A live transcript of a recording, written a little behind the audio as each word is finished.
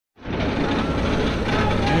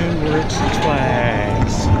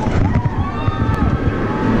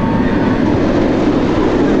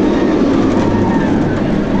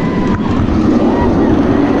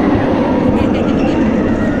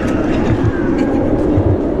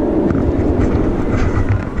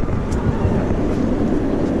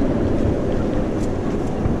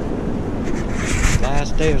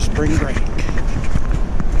spring break. Stuff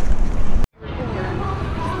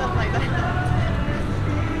like that.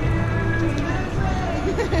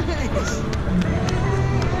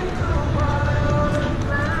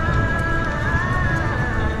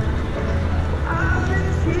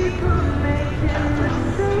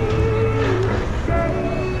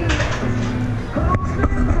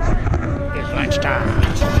 It's lunchtime.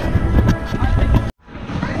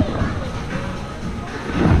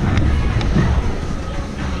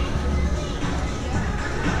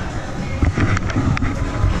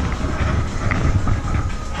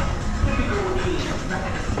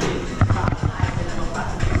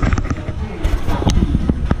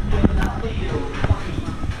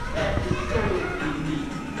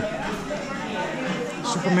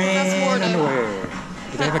 Superman underwear.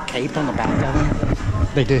 Do they have a cape on the back of them?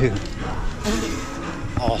 They do.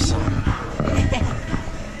 Awesome.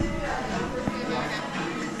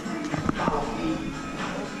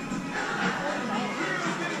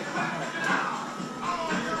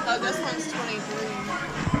 Oh, this one's 23.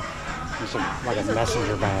 It's like a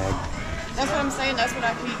messenger bag. That's what I'm saying. That's what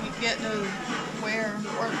I keep getting to wear.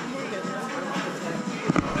 Or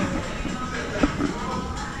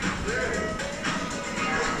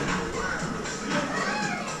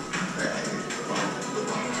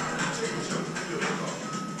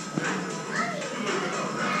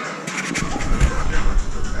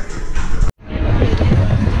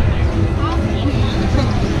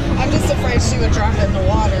I'm just afraid she would drop it in the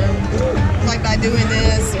water, like by doing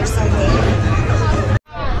this or something.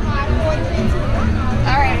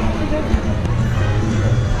 All right.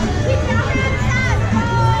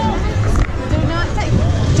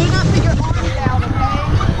 Do not put your arms down, okay?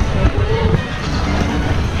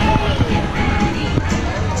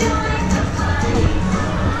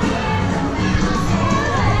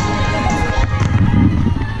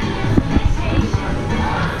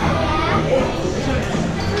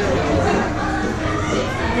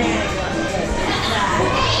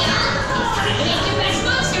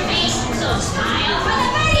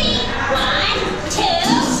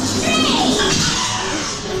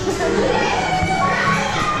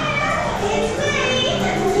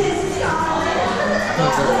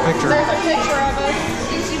 Picture. There's a picture of us.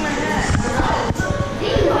 You see my hat?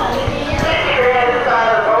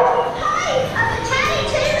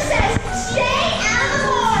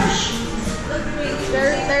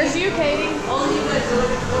 There's you, Katie. Only you guys are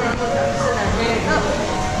looking for. I'm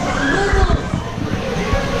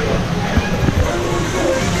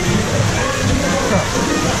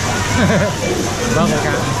Bubble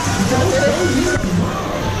gum.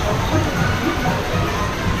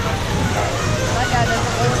 That guy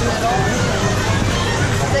doesn't listen at all.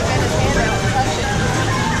 Sticking his hand out and touching.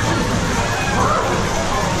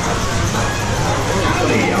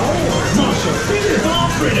 Marshall, Bob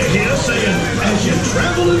Ritter here saying, as you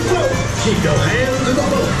travel and float, keep your hand to the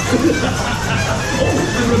boat.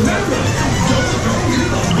 Oh, and remember,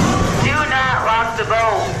 Do not rock the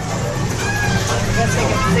boat. Guess they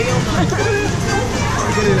can seal.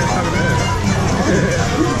 Get in that side of that.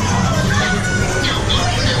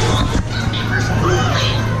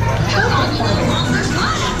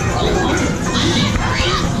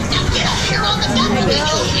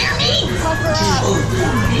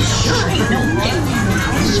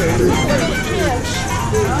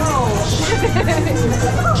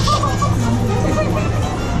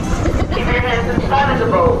 Keep your hands inside of the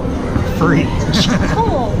boat. Free.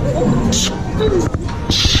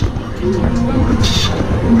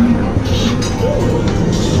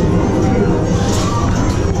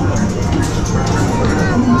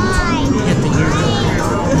 Hit the gear.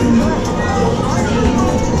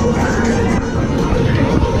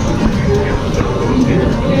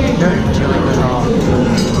 Dirt chili was off.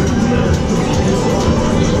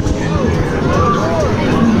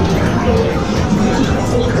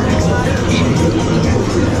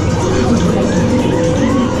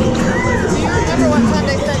 Do you remember what time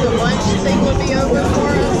they said the lunch thing would be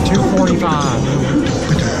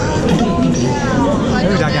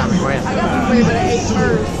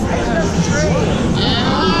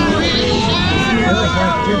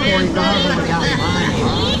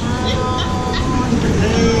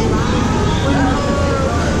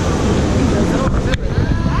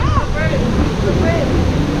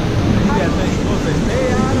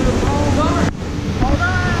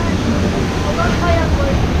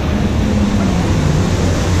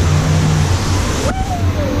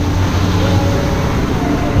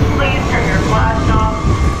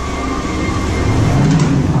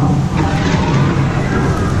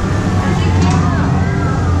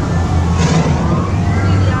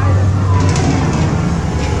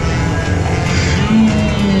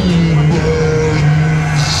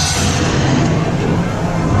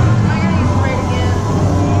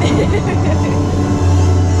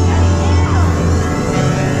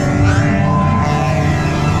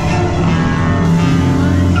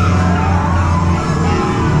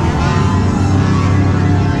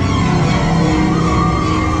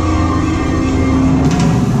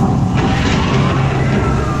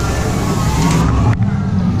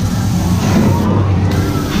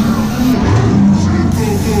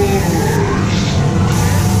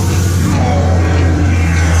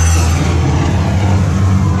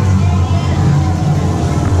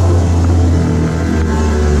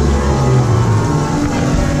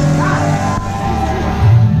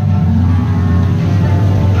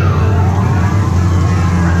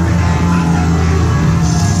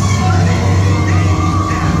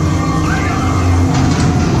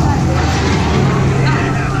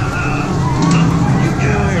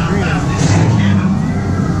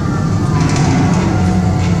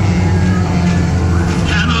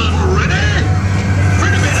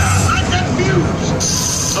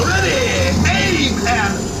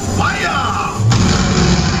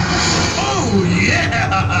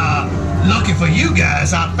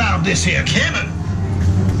see a cannon.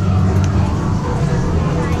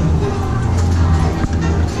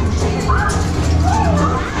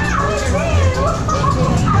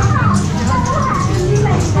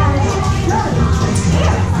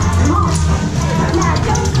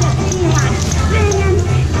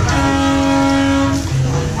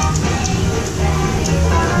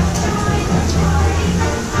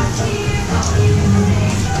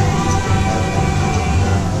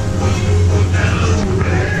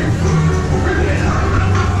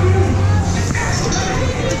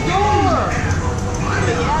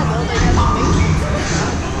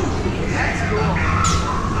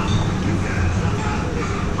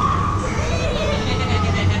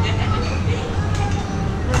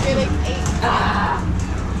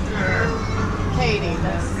 Katie,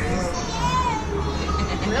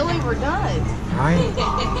 really, we're done. Right?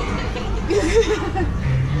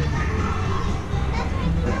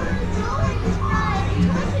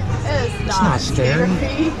 It's not, not scary.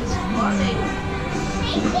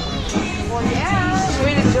 Well, yeah. We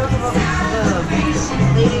made a joke about the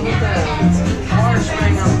lady with the car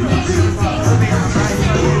string on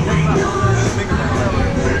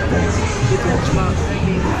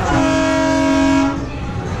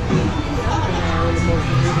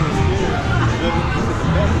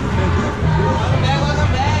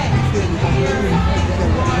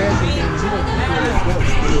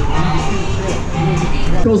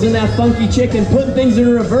In that funky chicken, putting things in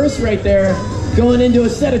reverse right there, going into a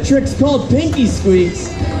set of tricks called Pinky Squeaks,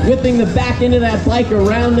 whipping the back end of that bike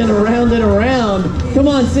around and around and around. Come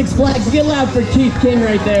on, Six Flags, get loud for Keith King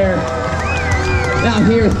right there. Out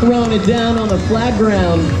here throwing it down on the flat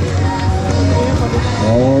ground.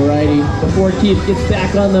 Alrighty, before Keith gets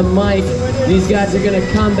back on the mic, these guys are gonna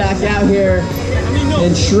come back out here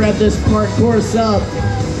and shred this park course up.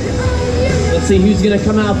 Let's see who's gonna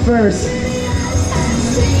come out first.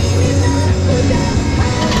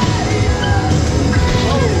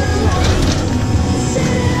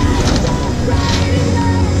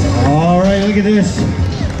 All right, look at this.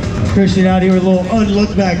 Christian out here with a little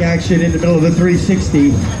unlook back action in the middle of the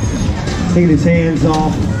 360. Taking his hands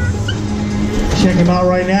off. Check him out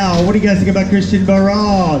right now. What do you guys think about Christian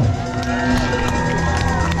Barad?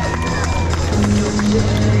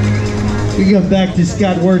 We go back to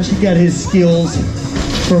Scott Wirtz. He got his skills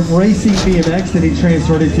from racing BMX, then he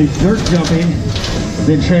transferred it to dirt jumping,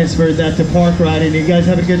 then transferred that to park riding. You guys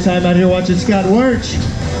having a good time out here watching Scott Wirtz?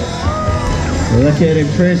 Look at him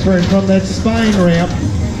transferring from that spine ramp.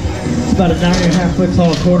 It's about a 9.5 foot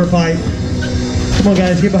tall quarter pipe. Come on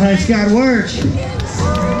guys, get behind Scott Wirtz.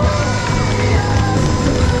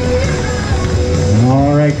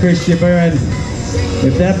 All right, Christian Barron.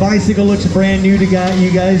 If that bicycle looks brand new to you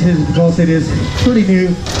guys, it's because it is pretty new.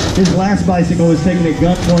 His last bicycle was taken at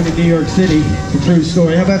gunpoint in New York City. It's a true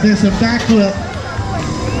story. How about this? A backflip.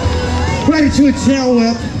 Right into a tail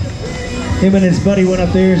whip. Him and his buddy went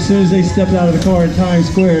up there. As soon as they stepped out of the car in Times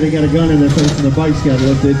Square, they got a gun in their face and the bikes got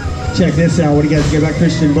lifted. Check this out. What do you guys think about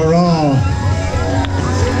Christian Barral?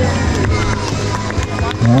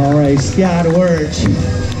 All right, Scott Wirtz.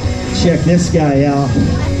 Check this guy out.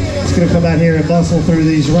 He's going to come out here and bustle through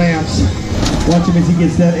these ramps. Watch him as he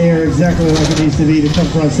gets that air exactly like it needs to be to come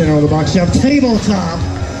front center on the box jump. Tabletop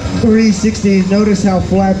 360. Notice how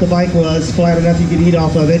flat the bike was. Flat enough you could eat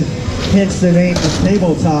off of it. Hence the name of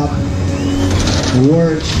Tabletop.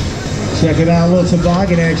 Wirtz. Check it out, a little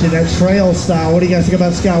toboggan action, that trail style. What do you guys think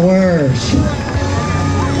about Scott Wirtz?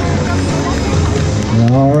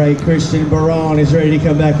 All right, Christian Barron is ready to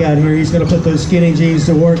come back out here. He's going to put those skinny jeans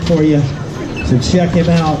to work for you. So check him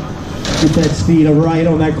out. Get that speed right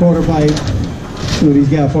on that quarter pipe. See what he's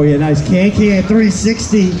got for you. Nice can-can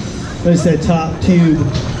 360. Notice that top tube.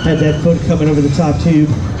 Had that foot coming over the top tube.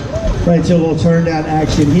 Right to a little turn down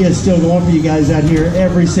action. He is still going for you guys out here.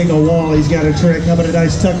 Every single wall he's got a trick. How about a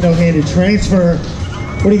nice tuck no-handed transfer?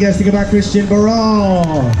 What do you guys think about Christian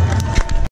Barral?